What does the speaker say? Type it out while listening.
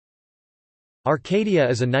Arcadia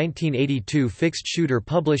is a 1982 fixed shooter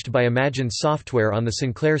published by Imagine Software on the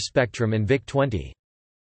Sinclair Spectrum and VIC-20.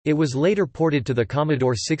 It was later ported to the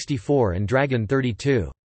Commodore 64 and Dragon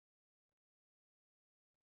 32.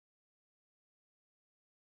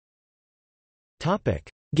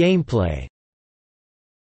 Gameplay.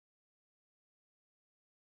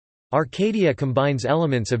 Arcadia combines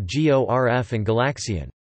elements of GORF and Galaxian.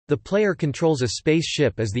 The player controls a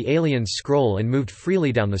spaceship as the aliens scroll and moved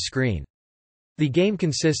freely down the screen. The game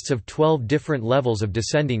consists of 12 different levels of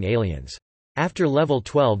descending aliens. After level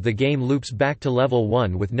 12 the game loops back to level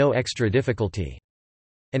 1 with no extra difficulty.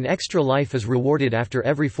 An extra life is rewarded after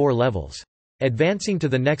every 4 levels. Advancing to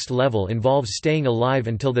the next level involves staying alive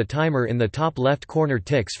until the timer in the top left corner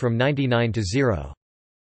ticks from 99 to 0.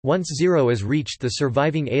 Once 0 is reached, the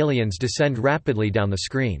surviving aliens descend rapidly down the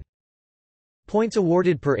screen. Points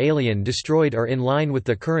awarded per alien destroyed are in line with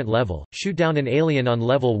the current level. Shoot down an alien on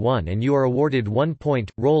level 1 and you are awarded 1 point.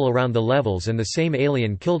 Roll around the levels and the same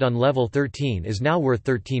alien killed on level 13 is now worth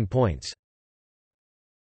 13 points.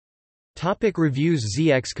 Topic reviews.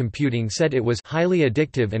 ZX Computing said it was highly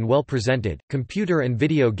addictive and well presented. Computer and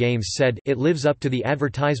Video Games said it lives up to the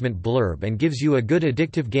advertisement blurb and gives you a good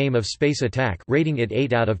addictive game of space attack, rating it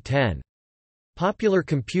 8 out of 10. Popular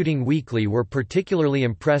Computing Weekly were particularly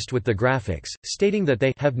impressed with the graphics, stating that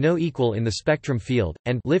they have no equal in the Spectrum field,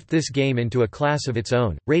 and lift this game into a class of its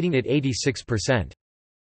own, rating it 86%.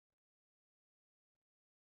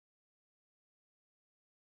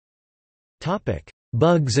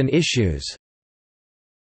 Bugs and issues.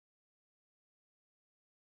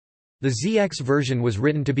 The ZX version was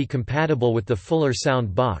written to be compatible with the fuller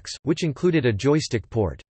sound box, which included a joystick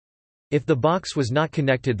port. If the box was not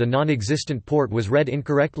connected, the non-existent port was read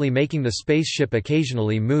incorrectly, making the spaceship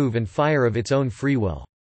occasionally move and fire of its own free will.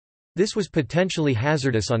 This was potentially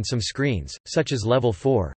hazardous on some screens, such as Level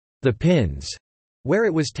 4, The Pins, where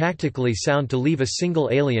it was tactically sound to leave a single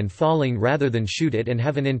alien falling rather than shoot it and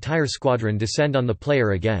have an entire squadron descend on the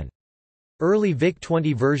player again. Early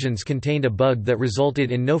VIC-20 versions contained a bug that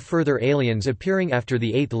resulted in no further aliens appearing after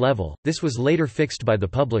the 8th level. This was later fixed by the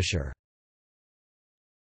publisher.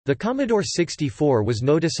 The Commodore 64 was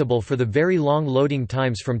noticeable for the very long loading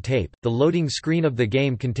times from tape. The loading screen of the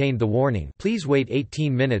game contained the warning, "Please wait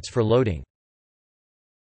 18 minutes for loading."